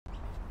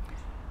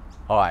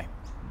Hi,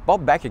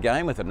 Bob back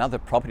again with another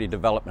property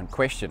development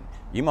question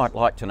you might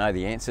like to know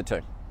the answer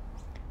to.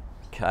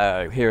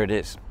 So here it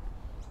is.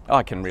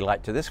 I can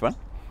relate to this one.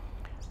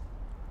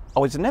 I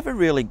was never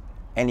really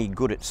any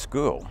good at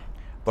school,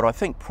 but I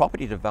think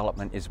property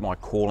development is my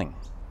calling.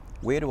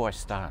 Where do I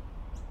start?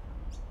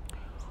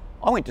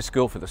 I went to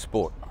school for the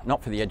sport,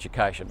 not for the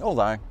education,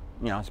 although,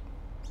 you know,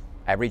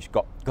 average,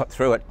 got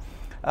through it.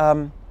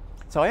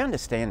 So I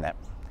understand that.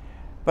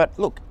 But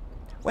look,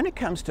 when it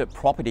comes to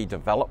property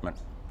development,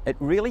 it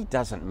really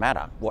doesn't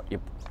matter what your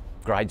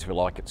grades were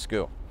like at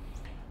school.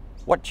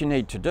 What you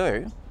need to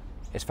do,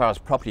 as far as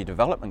property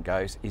development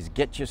goes, is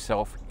get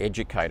yourself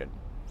educated.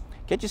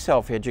 Get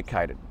yourself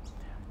educated.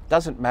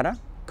 Doesn't matter,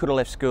 could have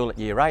left school at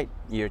year 8,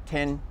 year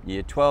 10,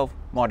 year 12,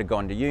 might have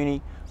gone to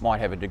uni, might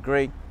have a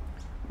degree.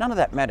 None of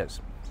that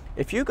matters.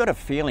 If you've got a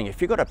feeling, if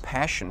you've got a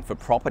passion for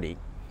property,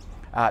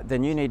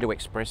 then you need to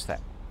express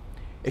that.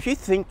 If you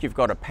think you've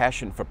got a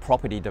passion for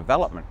property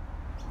development,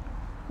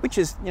 which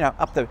is, you know,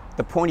 up the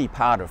pointy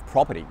part of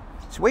property,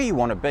 it's where you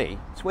want to be,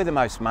 it's where the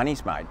most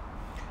money's made,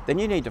 then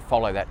you need to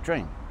follow that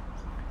dream.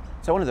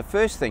 So one of the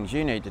first things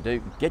you need to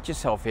do, get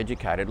yourself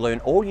educated, learn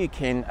all you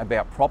can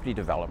about property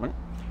development,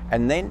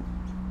 and then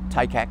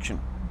take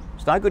action.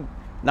 It's no good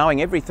knowing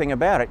everything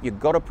about it, you've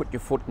got to put your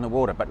foot in the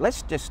water. But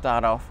let's just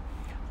start off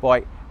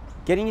by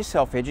getting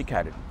yourself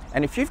educated.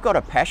 And if you've got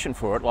a passion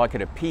for it, like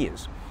it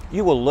appears,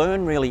 you will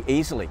learn really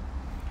easily.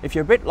 If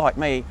you're a bit like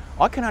me,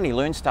 I can only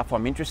learn stuff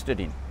I'm interested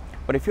in.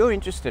 But if you're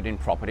interested in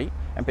property,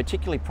 and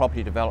particularly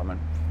property development,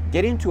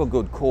 get into a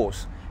good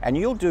course and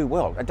you'll do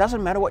well. It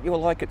doesn't matter what you were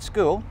like at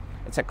school,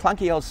 it's a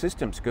clunky old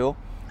system, school.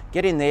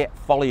 Get in there,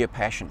 follow your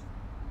passion.